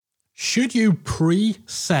Should you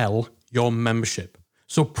pre-sell your membership?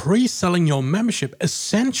 So pre-selling your membership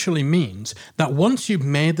essentially means that once you've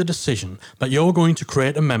made the decision that you're going to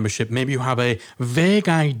create a membership, maybe you have a vague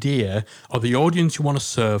idea of the audience you want to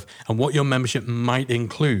serve and what your membership might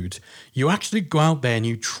include, you actually go out there and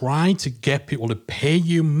you try to get people to pay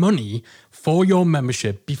you money for your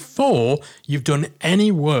membership before you've done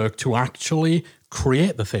any work to actually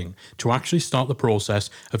create the thing, to actually start the process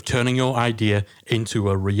of turning your idea into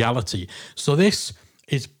a reality. So this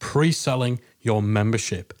is pre-selling your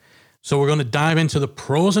membership. So we're going to dive into the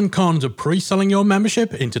pros and cons of pre-selling your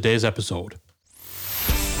membership in today's episode.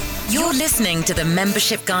 You're listening to the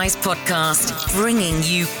Membership Guys podcast, bringing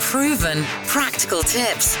you proven, practical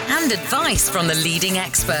tips and advice from the leading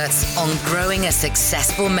experts on growing a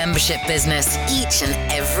successful membership business each and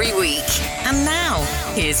every week. And now,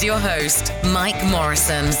 here's your host, Mike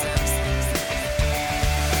Morrison.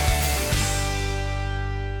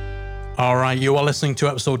 All right, you are listening to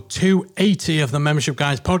episode 280 of the Membership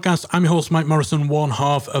Guys podcast. I'm your host, Mike Morrison, one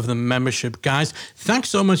half of the Membership Guys. Thanks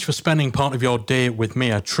so much for spending part of your day with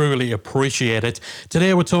me. I truly appreciate it.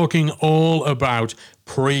 Today, we're talking all about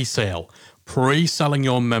pre-sale. Pre-selling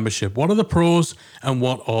your membership. What are the pros and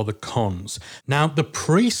what are the cons? Now, the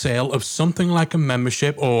pre-sale of something like a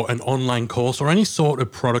membership or an online course or any sort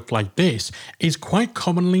of product like this is quite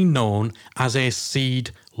commonly known as a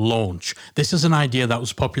seed launch. This is an idea that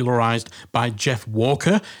was popularized by Jeff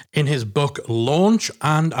Walker in his book Launch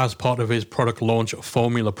and as part of his product launch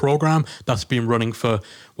formula program that's been running for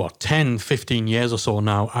 10, 15 years or so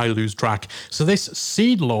now. I lose track. So this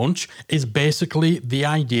seed launch is basically the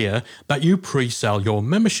idea that you pre-sell your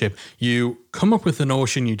membership. You come up with the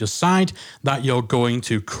notion, you decide that you're going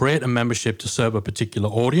to create a membership to serve a particular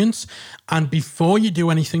audience. And before you do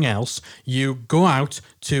anything else, you go out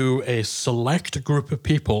to a select group of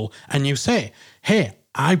people and you say, hey,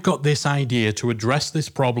 I've got this idea to address this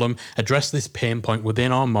problem, address this pain point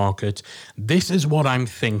within our market. This is what I'm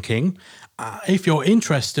thinking. If you're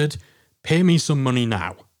interested, pay me some money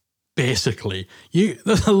now. Basically,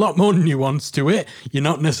 there's a lot more nuance to it. You're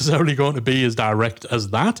not necessarily going to be as direct as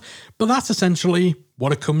that, but that's essentially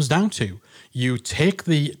what it comes down to. You take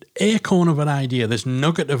the acorn of an idea, this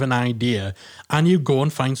nugget of an idea, and you go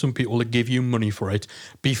and find some people to give you money for it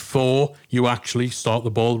before you actually start the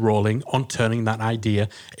ball rolling on turning that idea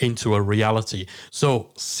into a reality. So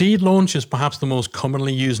seed launch is perhaps the most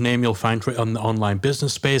commonly used name you'll find for it on the online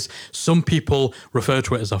business space. Some people refer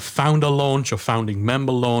to it as a founder launch, a founding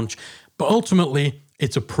member launch, but ultimately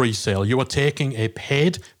it's a pre-sale. You are taking a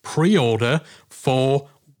paid pre-order for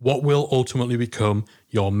what will ultimately become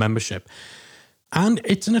your membership. And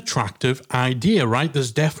it's an attractive idea, right?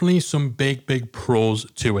 There's definitely some big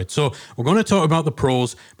pros to it. So we're going to talk about the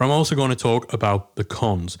pros, but I'm also going to talk about the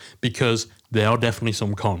cons because there are definitely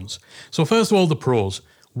some cons. So first of all, the pros.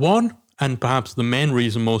 One, and perhaps the main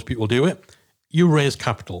reason most people do it, you raise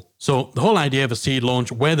capital. So the whole idea of a seed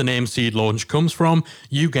launch, where the name seed launch comes from,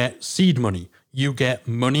 you get seed money. You get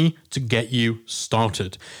money to get you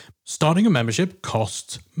started. Starting a membership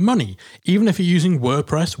costs money. Even if you're using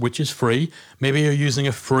WordPress, which is free, maybe you're using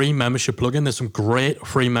a free membership plugin. There's some great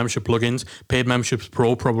free membership plugins. Paid Memberships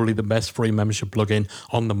Pro, probably the best free membership plugin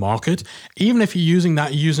on the market. Even if you're using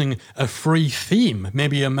that, you're using a free theme.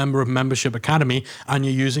 Maybe you're a member of Membership Academy and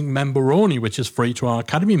you're using Memberoni, which is free to our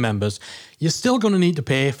Academy members. You're still going to need to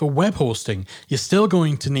pay for web hosting. You're still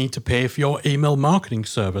going to need to pay for your email marketing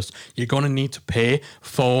service. You're going to need to pay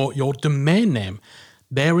for your domain name.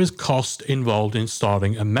 There is cost involved in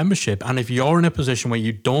starting a membership. And if you're in a position where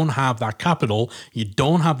you don't have that capital, you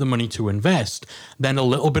don't have the money to invest, then a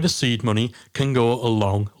little bit of seed money can go a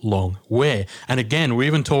long way. And again, we're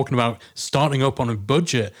even talking about starting up on a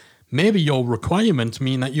budget. Maybe your requirements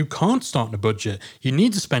mean that you can't start on a budget. You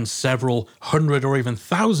need to spend several hundred or even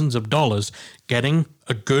thousands of dollars getting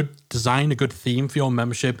a good design, a good theme for your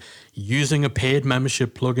membership, using a paid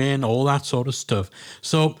membership plugin, all that sort of stuff.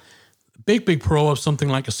 So big pro of something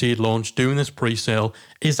like a seed launch, doing this pre-sale,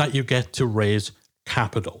 is that you get to raise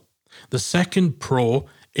capital. The second pro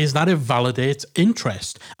is that it validates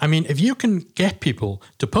interest. I mean, if you can get people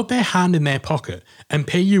to put their hand in their pocket and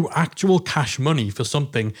pay you actual cash money for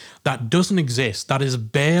something that doesn't exist, that is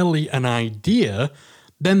barely an idea,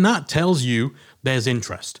 then that tells you there's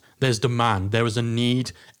interest. There's demand, there is a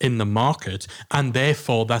need in the market, and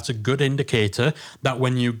therefore that's a good indicator that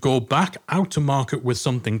when you go back out to market with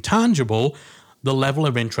something tangible, the level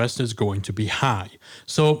of interest is going to be high.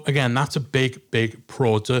 So again, that's a big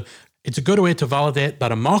pro. It's a good way to validate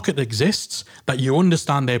that a market exists, that you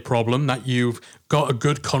understand their problem, that you've got a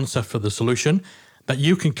good concept for the solution, that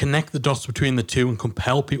you can connect the dots between the two and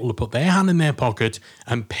compel people to put their hand in their pocket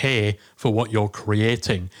and pay for what you're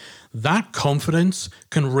creating. That confidence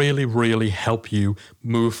can really, really help you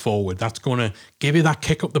move forward. That's going to give you that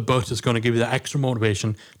kick up the butt. It's going to give you that extra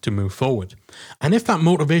motivation to move forward. And if that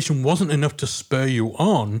motivation wasn't enough to spur you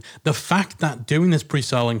on, the fact that doing this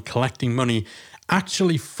pre-sale and collecting money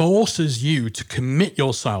actually forces you to commit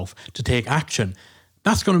yourself to take action,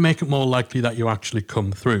 that's going to make it more likely that you actually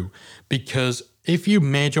come through. Because if you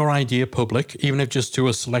made your idea public, even if just to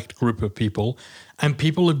a select group of people, and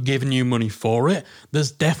people have given you money for it,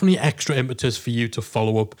 there's definitely extra impetus for you to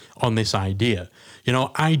follow up on this idea. You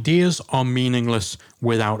know, ideas are meaningless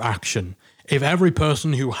without action. If every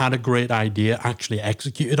person who had a great idea actually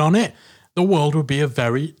executed on it, the world would be a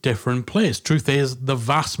very different place. Truth is, the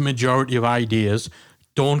vast majority of ideas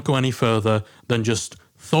don't go any further than just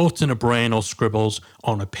thoughts in a brain or scribbles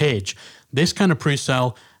on a page. This kind of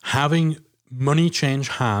pre-sale, having money change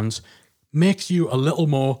hands, makes you a little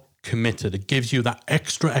more committed. It gives you that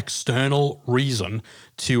extra external reason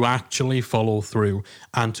to actually follow through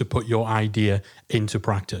and to put your idea into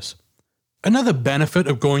practice. Another benefit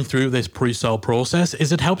of going through this pre-sale process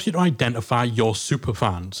is it helps you to identify your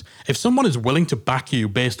superfans. If someone is willing to back you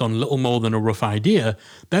based on little more than a rough idea,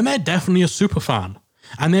 then they're definitely a superfan.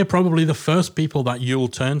 And they're probably the first people that you'll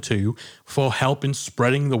turn to for help in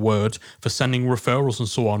spreading the word, for sending referrals and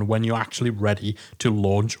so on when you're actually ready to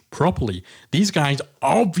launch properly. These guys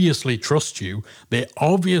obviously trust you. They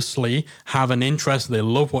obviously have an interest. They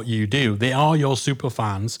love what you do. They are your super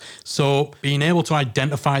fans. So being able to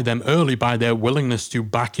identify them early by their willingness to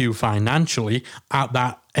back you financially at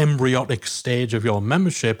that embryonic stage of your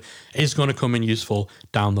membership is going to come in useful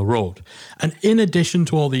down the road. And in addition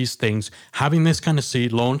to all these things, having this kind of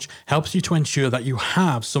seed launch helps you to ensure that you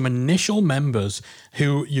have some initial members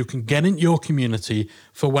who you can get into your community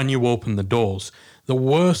for when you open the doors. The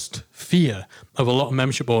worst fear of a lot of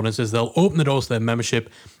membership owners is they'll open the doors to their membership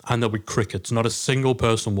and there'll be crickets. Not a single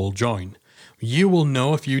person will join. You will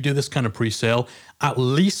know if you do this kind of pre-sale, at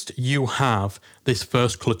least you have this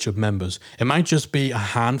first clutch of members. It might just be a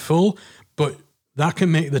handful, but that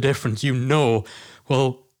can make the difference. You know,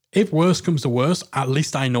 well, if worse comes to worse, at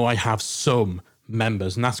least I know I have some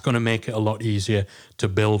members, and that's going to make it a lot easier to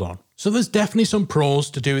build on. So there's definitely some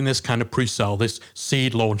pros to doing this kind of pre-sale, this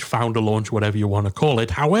seed launch, founder launch, whatever you want to call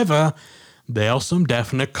it. However, there are some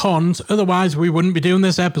definite cons. Otherwise, we wouldn't be doing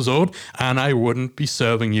this episode, and I wouldn't be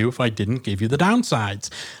serving you if I didn't give you the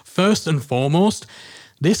downsides. First and foremost,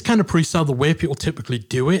 this kind of pre-sale, the way people typically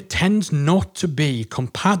do it, tends not to be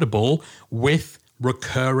compatible with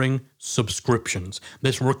recurring subscriptions,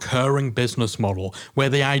 this recurring business model, where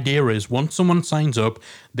the idea is once someone signs up,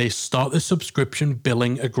 they start the subscription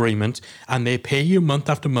billing agreement, and they pay you month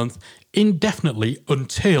after month indefinitely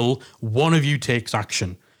until one of you takes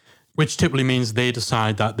action, which typically means they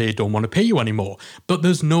decide that they don't want to pay you anymore. But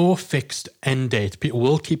there's no fixed end date. People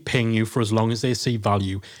will keep paying you for as long as they see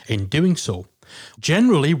value in doing so.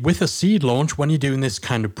 Generally, with a seed launch, when you're doing this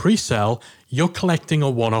kind of pre-sale, you're collecting a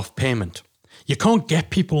one-off payment. You can't get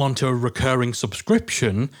people onto a recurring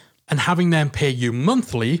subscription and having them pay you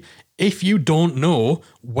monthly if you don't know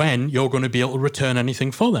when you're going to be able to return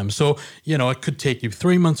anything for them. So, you know, it could take you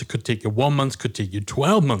 3 months, it could take you 1 month, it could take you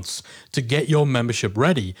 12 months to get your membership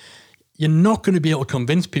ready. You're not going to be able to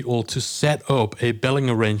convince people to set up a billing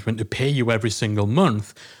arrangement to pay you every single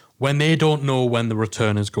month when they don't know when the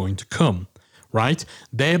return is going to come, right?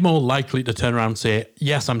 They're more likely to turn around and say,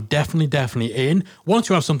 yes, I'm definitely in. Once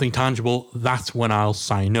you have something tangible, that's when I'll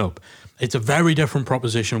sign up. It's a very different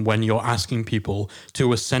proposition when you're asking people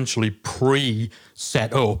to essentially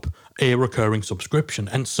pre-set up a recurring subscription.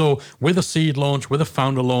 And so with a seed launch, with a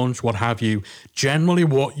founder launch, what have you, generally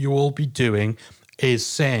what you will be doing is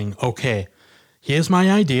saying, okay, here's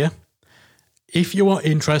my idea. If you are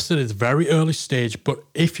interested, it's very early stage, but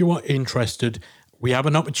if you are interested, we have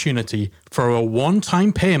an opportunity for a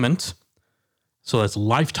one-time payment. So that's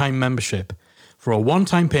lifetime membership for a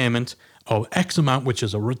one-time payment of X amount, which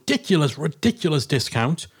is a ridiculous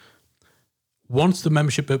discount. Once the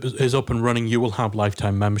membership is up and running, you will have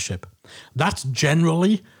lifetime membership. That's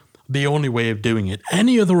generally the only way of doing it.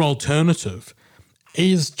 Any other alternative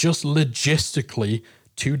is just logistically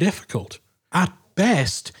too difficult. At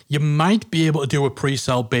best, you might be able to do a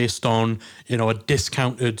pre-sale based on, you know, a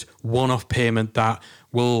discounted one-off payment that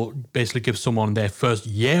will basically give someone their first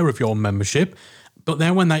year of your membership. But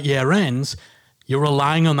then when that year ends, you're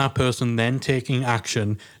relying on that person then taking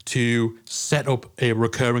action to set up a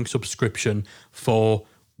recurring subscription for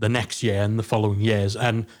the next year and the following years.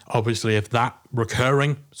 And obviously, if that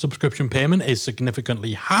recurring subscription payment is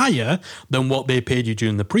significantly higher than what they paid you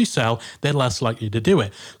during the pre-sale, they're less likely to do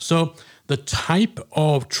it. So the type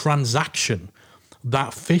of transaction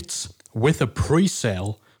that fits with a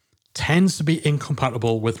pre-sale tends to be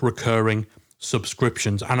incompatible with recurring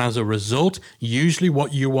subscriptions. And as a result, usually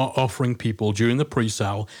what you are offering people during the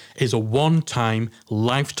pre-sale is a one-time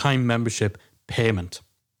lifetime membership payment.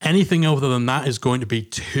 Anything other than that is going to be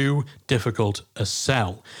too difficult a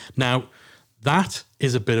sell. Now, that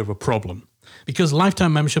is a bit of a problem because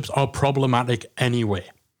lifetime memberships are problematic anyway.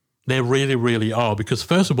 They really, really are, because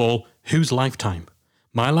first of all, whose lifetime?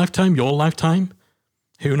 My lifetime? Your lifetime?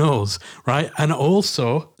 Who knows, right? And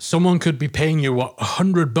also, someone could be paying you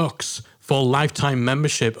 $100 for lifetime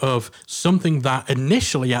membership of something that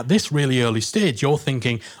initially at this really early stage, you're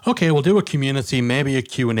thinking, okay, we'll do a community, maybe a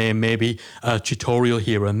Q&A, maybe a tutorial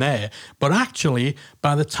here and there. But actually,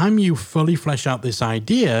 by the time you fully flesh out this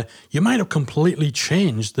idea, you might have completely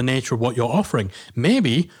changed the nature of what you're offering.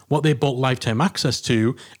 Maybe what they bought lifetime access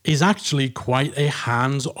to is actually quite a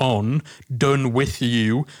hands-on, done with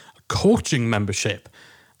you coaching membership.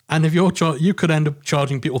 And if you could end up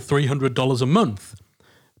charging people $300 a month,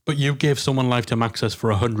 but you gave someone lifetime access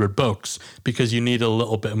for $100 because you need a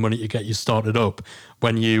little bit of money to get you started up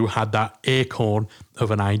when you had that acorn of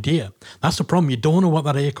an idea. That's the problem. You don't know what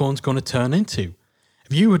that acorn's going to turn into.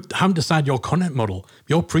 If you haven't decided your content model,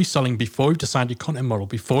 you're pre-selling before you've decided your content model,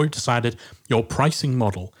 before you've decided your pricing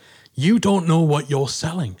model, you don't know what you're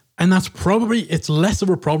selling. And it's less of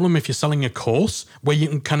a problem if you're selling a course where you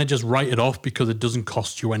can kind of just write it off because it doesn't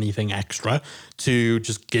cost you anything extra to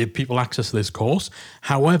just give people access to this course.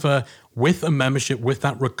 However, with a membership, with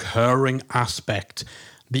that recurring aspect,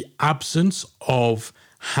 the absence of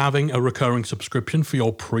having a recurring subscription for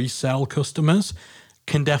your pre-sale customers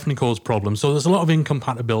can definitely cause problems. So there's a lot of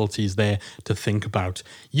incompatibilities there to think about.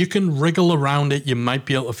 You can wriggle around it. You might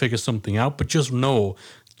be able to figure something out, but just know,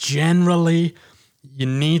 generally, you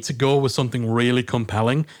need to go with something really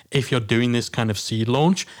compelling if you're doing this kind of seed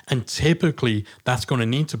launch. And typically, that's going to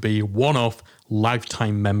need to be one-off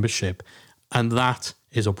lifetime membership. And that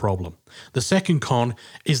is a problem. The second con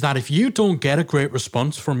is that if you don't get a great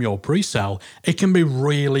response from your pre-sale, it can be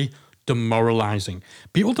really demoralizing.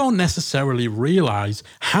 People don't necessarily realize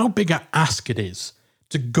how big an ask it is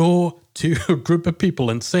to go to a group of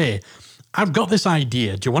people and say, I've got this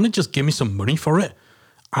idea. Do you want to just give me some money for it?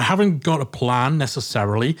 I haven't got a plan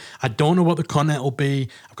necessarily. I don't know what the content will be.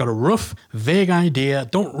 I've got a rough, vague idea.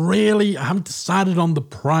 I haven't decided on the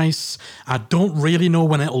price. I don't really know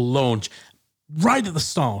when it'll launch. Right at the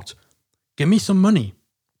start, give me some money.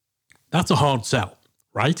 That's a hard sell,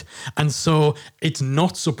 right? And so it's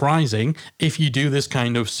not surprising if you do this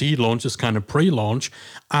kind of seed launch, this kind of pre-launch,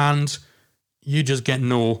 and you just get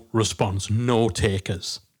no response, no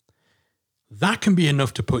takers. That can be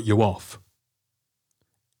enough to put you off.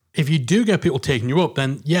 If you do get people taking you up,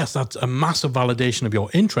 then yes, that's a massive validation of your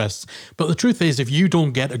interests. But the truth is, if you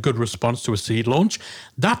don't get a good response to a seed launch,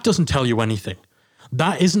 that doesn't tell you anything.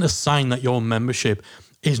 That isn't a sign that your membership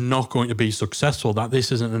is not going to be successful, that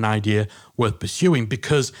this isn't an idea worth pursuing,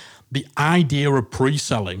 because the idea of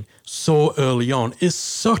pre-selling so early on is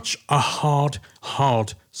such a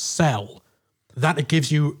hard sell that it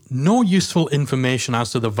gives you no useful information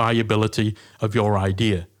as to the viability of your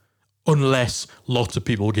idea, unless lots of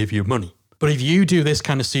people give you money. But if you do this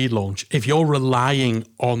kind of seed launch, if you're relying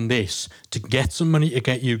on this to get some money to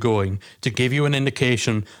get you going, to give you an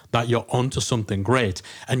indication that you're onto something great,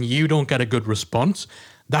 and you don't get a good response,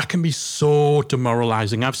 that can be so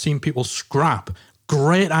demoralizing. I've seen people scrap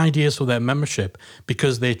great ideas for their membership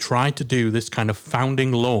because they tried to do this kind of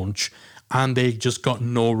founding launch and they just got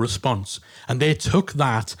no response. And they took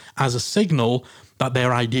that as a signal that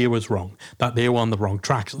their idea was wrong, that they were on the wrong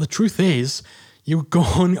track. So the truth is, you're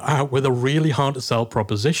going out with a really hard to sell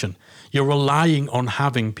proposition. You're relying on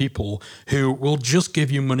having people who will just give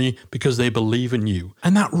you money because they believe in you.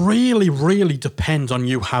 And that really, really depends on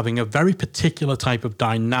you having a very particular type of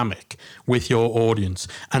dynamic with your audience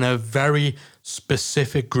and a very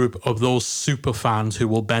specific group of those super fans who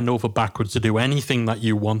will bend over backwards to do anything that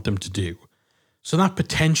you want them to do. So that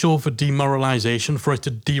potential for demoralization, for it to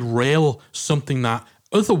derail something that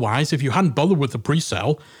otherwise, if you hadn't bothered with the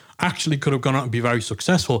pre-sale, actually could have gone out and be very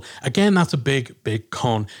successful. Again, that's a big, big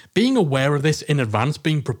con. Being aware of this in advance,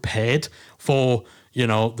 being prepared for,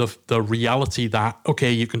 the reality that,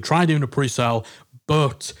 okay, you can try doing a pre-sale,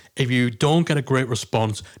 but if you don't get a great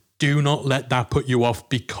response, do not let that put you off,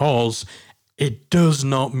 because it does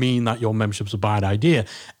not mean that your membership's a bad idea.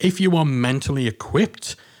 If you are mentally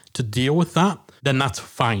equipped to deal with that, then that's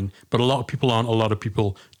fine. But a lot of people aren't. A lot of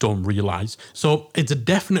people don't realize. So it's a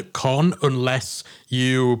definite con unless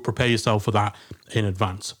you prepare yourself for that in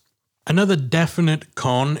advance. Another definite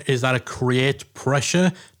con is that it creates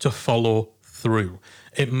pressure to follow through.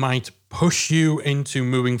 It might push you into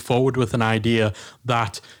moving forward with an idea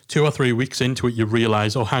that 2 or 3 weeks into it, you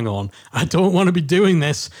realize, oh, hang on, I don't want to be doing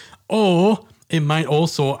this. Or it might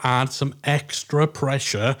also add some extra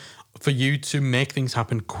pressure for you to make things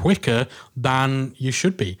happen quicker than you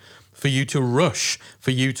should be, for you to rush,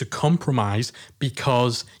 for you to compromise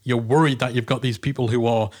because you're worried that you've got these people who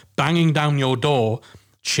are banging down your door,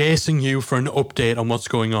 chasing you for an update on what's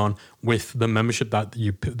going on with the membership that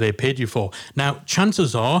they paid you for. Now,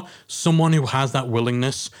 chances are someone who has that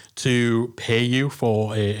willingness to pay you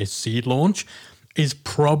for a seed launch is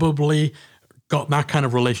probably got that kind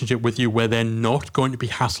of relationship with you where they're not going to be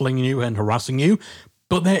hassling you and harassing you.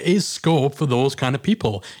 But there is scope for those kind of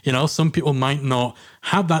people. You know, some people might not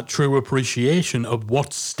have that true appreciation of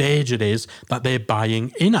what stage it is that they're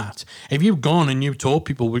buying in at. If you've gone and you've told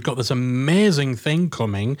people, we've got this amazing thing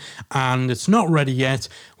coming and it's not ready yet,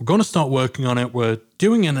 we're going to start working on it, we're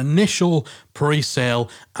doing an initial pre-sale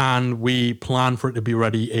and we plan for it to be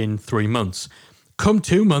ready in 3 months. Come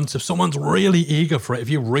 2 months, if someone's really eager for it, if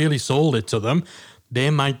you really sold it to them, they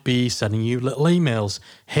might be sending you little emails.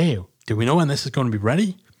 Hey, do we know when this is going to be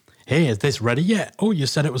ready? Hey, is this ready yet? Oh, you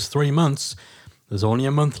said it was 3 months. There's only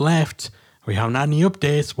a month left. We haven't had any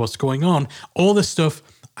updates. What's going on? All this stuff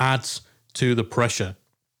adds to the pressure.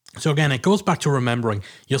 So again, it goes back to remembering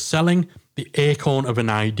you're selling the acorn of an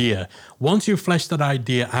idea. Once you've fleshed that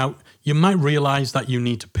idea out, you might realize that you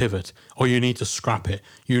need to pivot or you need to scrap it.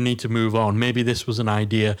 You need to move on. Maybe this was an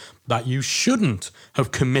idea that you shouldn't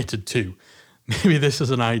have committed to. Maybe this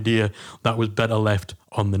is an idea that was better left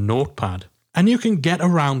on the notepad. And you can get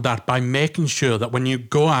around that by making sure that when you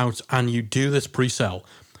go out and you do this pre-sale,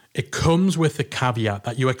 it comes with the caveat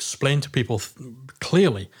that you explain to people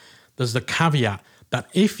clearly. There's the caveat that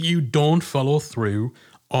if you don't follow through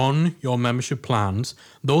on your membership plans,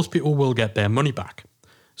 those people will get their money back.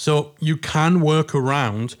 So you can work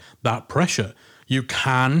around that pressure. You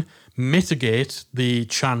can mitigate the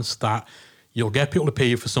chance that you'll get people to pay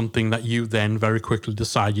you for something that you then very quickly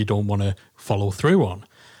decide you don't want to follow through on.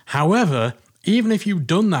 However, even if you've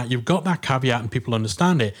done that, you've got that caveat and people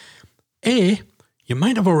understand it, you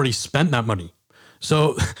might have already spent that money.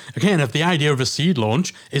 So again, if the idea of a seed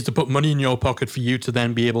launch is to put money in your pocket for you to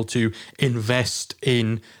then be able to invest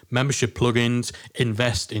in membership plugins,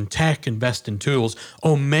 invest in tech, invest in tools,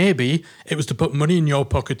 or maybe it was to put money in your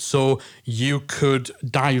pocket so you could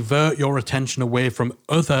divert your attention away from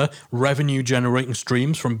other revenue generating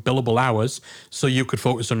streams from billable hours so you could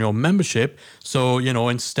focus on your membership. So, you know,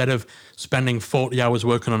 instead of spending 40 hours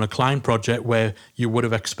working on a client project where you would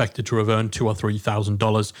have expected to have earned $2,000 or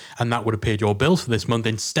 $3,000 and that would have paid your bills for this month,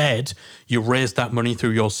 instead you raised that money through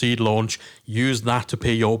your seed launch, used that to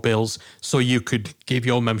pay your bills so you could give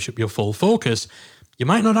your membership your full focus. You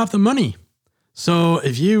might not have the money. So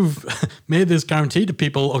if you've made this guarantee to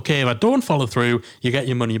people, okay, if I don't follow through, you get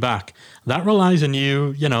your money back. That relies on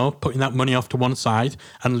you, putting that money off to one side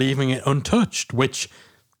and leaving it untouched, which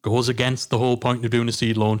goes against the whole point of doing a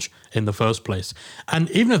seed launch in the first place. And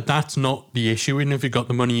even if that's not the issue, even if you've got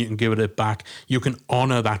the money, you can give it back, you can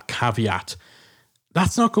honor that caveat.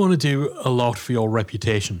 That's not going to do a lot for your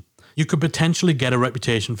reputation. You could potentially get a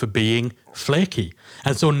reputation for being flaky.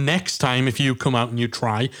 And so next time, if you come out and you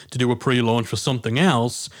try to do a pre-launch for something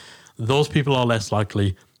else, those people are less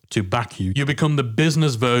likely to back you. You become the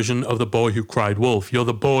business version of the boy who cried wolf. You're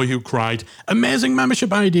the boy who cried, amazing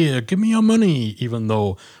membership idea, give me your money, even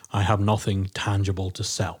though I have nothing tangible to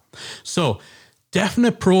sell. So,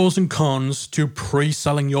 definite pros and cons to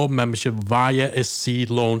pre-selling your membership via a seed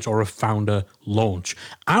launch or a founder launch.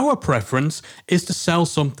 Our preference is to sell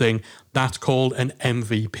something that's called an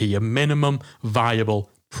MVP, a minimum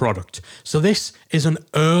viable product. So this is an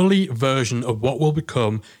early version of what will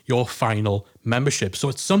become your final membership. So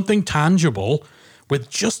it's something tangible with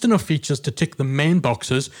just enough features to tick the main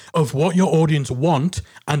boxes of what your audience want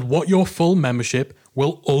and what your full membership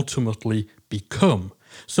will ultimately become.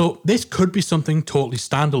 So this could be something totally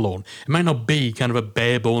standalone. It might not be kind of a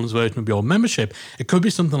bare bones version of your membership. It could be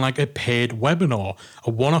something like a paid webinar, a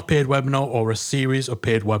one-off paid webinar or a series of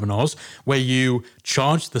paid webinars where you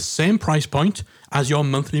charge the same price point as your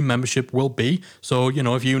monthly membership will be. So,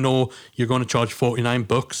 if you know you're going to charge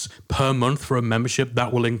 $49 per month for a membership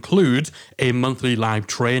that will include a monthly live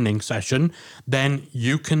training session, then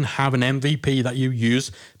you can have an MVP that you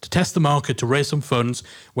use to test the market, to raise some funds,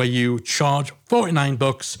 where you charge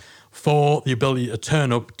 $49 for the ability to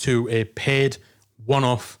turn up to a paid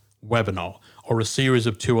one-off webinar or a series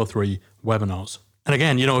of 2 or 3 webinars. And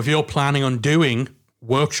again, if you're planning on doing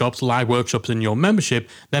workshops, live workshops in your membership,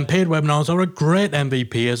 then paid webinars are a great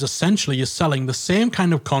MVP, as essentially you're selling the same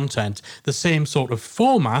kind of content, the same sort of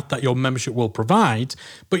format that your membership will provide,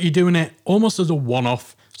 but you're doing it almost as a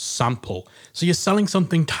one-off sample. So you're selling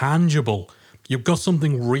something tangible. You've got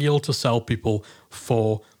something real to sell people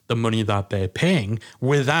for the money that they're paying,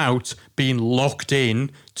 without being locked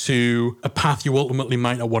in to a path you ultimately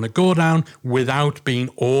might not want to go down, without being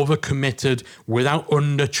overcommitted, without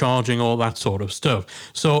undercharging, all that sort of stuff.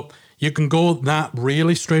 So you can go that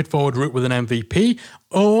really straightforward route with an MVP,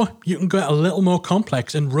 or you can get a little more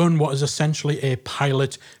complex and run what is essentially a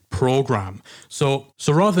pilot program. So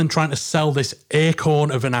rather than trying to sell this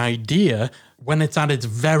acorn of an idea when it's at its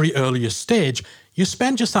very earliest stage, you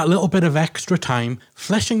spend just that little bit of extra time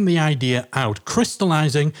fleshing the idea out,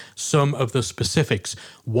 crystallizing some of the specifics,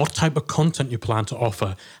 what type of content you plan to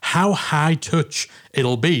offer, how high touch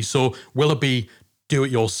it'll be. So will it be do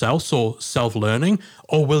it yourself, so self-learning,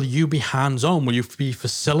 or will you be hands-on? Will you be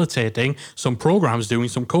facilitating some programs, doing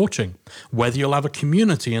some coaching? Whether you'll have a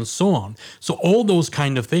community and so on. So all those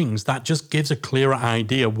kind of things, that just gives a clearer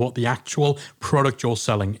idea of what the actual product you're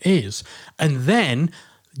selling is. And then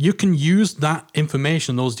you can use that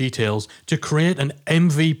information, those details, to create an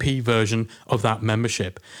MVP version of that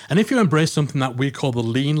membership. And if you embrace something that we call the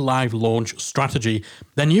Lean Live Launch strategy,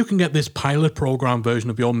 then you can get this pilot program version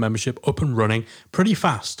of your membership up and running pretty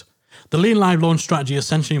fast. The Lean Live Launch strategy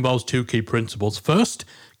essentially involves 2 key principles. First,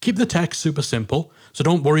 keep the tech super simple. So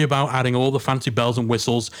don't worry about adding all the fancy bells and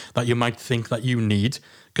whistles that you might think that you need,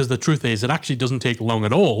 because the truth is it actually doesn't take long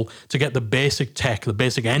at all to get the basic tech, the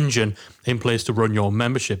basic engine in place to run your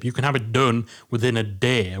membership. You can have it done within a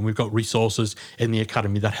day, and we've got resources in the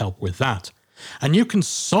Academy that help with that. And you can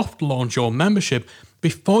soft launch your membership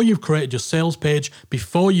before you've created your sales page,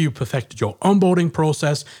 before you perfected your onboarding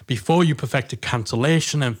process, before you perfected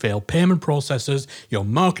cancellation and failed payment processes, your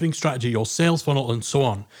marketing strategy, your sales funnel, and so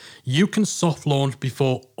on. You can soft launch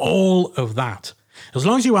before all of that. As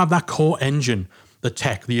long as you have that core engine, the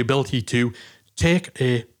tech, the ability to take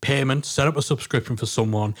a payment, set up a subscription for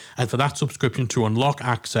someone, and for that subscription to unlock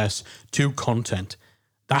access to content.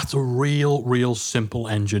 That's a real simple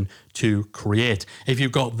engine to create. If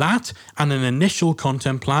you've got that and an initial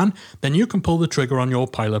content plan, then you can pull the trigger on your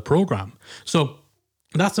pilot program. So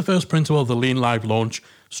that's the first principle of the Lean Live Launch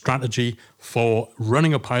strategy for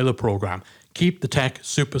running a pilot program. Keep the tech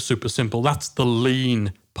super simple. That's the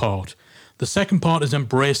lean part. The second part is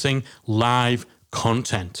embracing live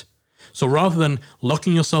content. So rather than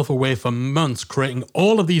locking yourself away for months creating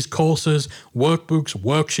all of these courses, workbooks,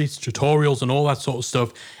 worksheets, tutorials, and all that sort of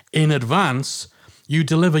stuff in advance, you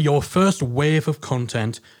deliver your first wave of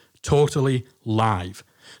content totally live.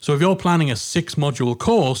 So if you're planning a 6-module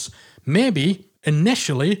course, maybe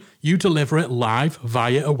initially you deliver it live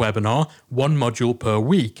via a webinar, 1 module per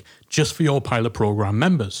week, just for your pilot program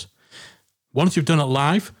members. Once you've done it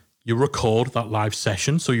live, you record that live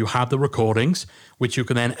session, so you have the recordings, which you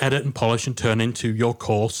can then edit and polish and turn into your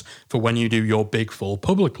course for when you do your big full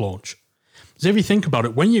public launch. So if you think about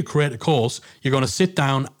it, when you create a course, you're going to sit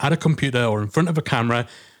down at a computer or in front of a camera,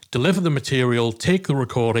 deliver the material, take the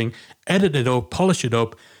recording, edit it up, polish it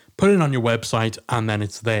up, put it on your website, and then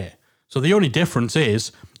it's there. So the only difference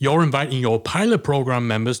is you're inviting your pilot program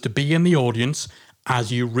members to be in the audience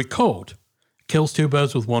as you record. Kills 2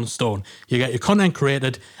 birds with 1 stone. You get your content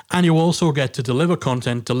created, and you also get to deliver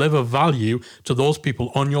content, deliver value to those people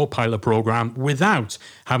on your pilot program without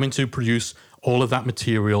having to produce all of that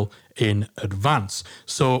material in advance.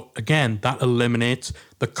 So again, that eliminates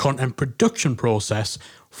the content production process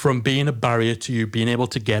from being a barrier to you being able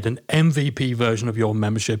to get an MVP version of your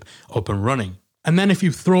membership up and running. And then if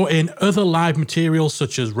you throw in other live materials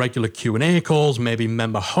such as regular Q&A calls, maybe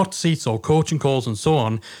member hot seats or coaching calls and so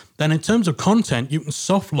on, then in terms of content, you can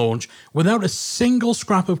soft launch without a single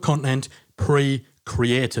scrap of content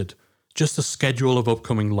pre-created, just a schedule of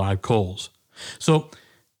upcoming live calls. So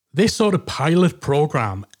this sort of pilot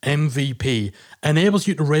program, MVP, enables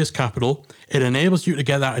you to raise capital. It enables you to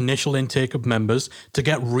get that initial intake of members, to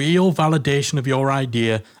get real validation of your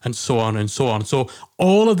idea, and so on and so on. So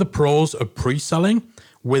all of the pros of pre-selling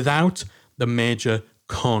without the major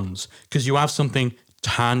cons, because you have something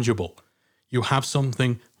tangible. You have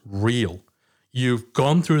something real. You've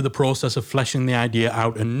gone through the process of fleshing the idea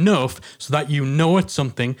out enough so that you know it's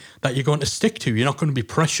something that you're going to stick to. You're not going to be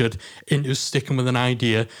pressured into sticking with an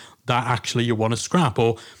idea that actually you want to scrap,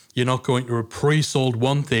 or you're not going to have pre-sold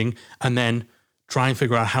one thing and then try and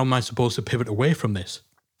figure out how am I supposed to pivot away from this.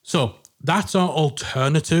 So that's our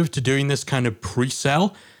alternative to doing this kind of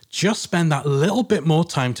pre-sell. just spend that little bit more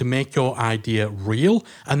time to make your idea real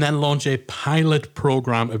and then launch a pilot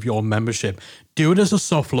program of your membership. Do it as a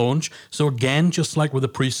soft launch. So again, just like with a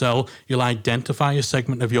pre-sale, you'll identify a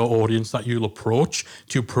segment of your audience that you'll approach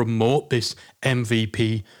to promote this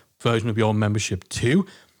MVP version of your membership to.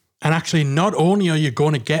 And actually, not only are you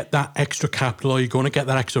going to get that extra capital or you're going to get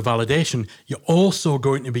that extra validation, you're also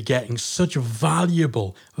going to be getting such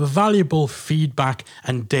valuable feedback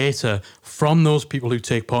and data from those people who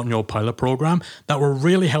take part in your pilot program that will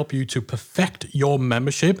really help you to perfect your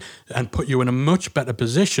membership and put you in a much better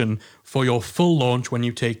position for your full launch when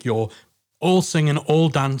you take your all singing, all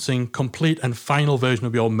dancing, complete and final version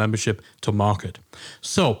of your membership to market.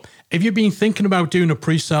 So if you've been thinking about doing a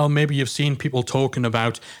pre-sale, maybe you've seen people talking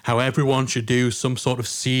about how everyone should do some sort of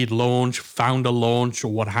seed launch, founder launch,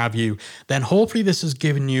 or what have you, then hopefully this has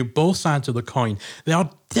given you both sides of the coin. There are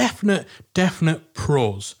definite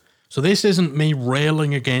pros. So this isn't me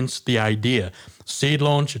railing against the idea. Seed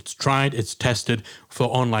launch, it's tried, it's tested for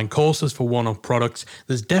online courses, for one-off products.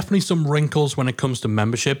 There's definitely some wrinkles when it comes to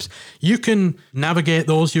memberships. You can navigate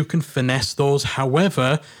those, you can finesse those.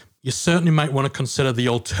 However, you certainly might want to consider the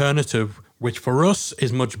alternative, which for us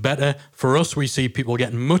is much better. For us, we see people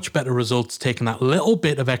getting much better results taking that little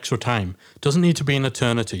bit of extra time. Doesn't need to be an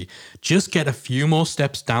eternity. Just get a few more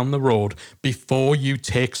steps down the road before you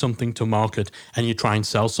take something to market and you try and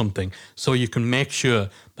sell something, so you can make sure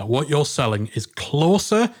that what you're selling is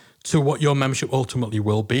closer to what your membership ultimately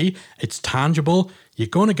will be. It's tangible. You're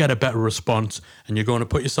going to get a better response and you're going to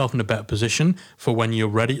put yourself in a better position for when you're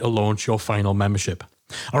ready to launch your final membership.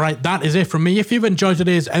 All right, that is it from me. If you've enjoyed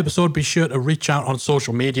today's episode, be sure to reach out on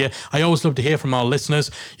social media. I always love to hear from our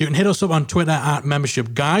listeners. You can hit us up on Twitter at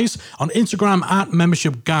Membership Guys, on Instagram at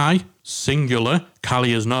Membership Guy, singular.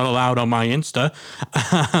 Callie is not allowed on my Insta.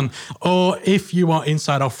 Or if you are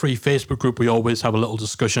inside our free Facebook group, we always have a little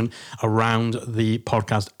discussion around the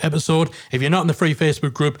podcast episode. If you're not in the free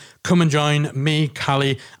Facebook group, come and join me,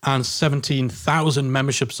 Callie, and 17,000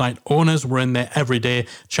 membership site owners. We're in there every day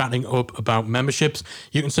chatting up about memberships.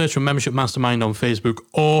 You can search for Membership Mastermind on Facebook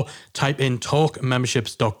or type in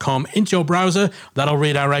talkmemberships.com into your browser. That'll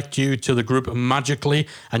redirect you to the group magically,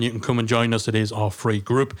 and you can come and join us. It is our free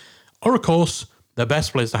group. Or, of course, the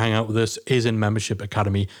best place to hang out with us is in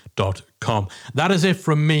membershipacademy.com. That is it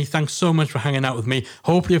from me. Thanks so much for hanging out with me.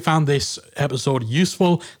 Hopefully you found this episode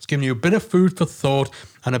useful. It's given you a bit of food for thought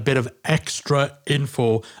and a bit of extra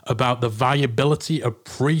info about the viability of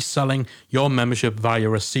pre-selling your membership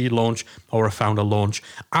via a seed launch or a founder launch.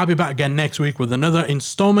 I'll be back again next week with another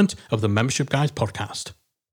installment of the Membership Guys podcast.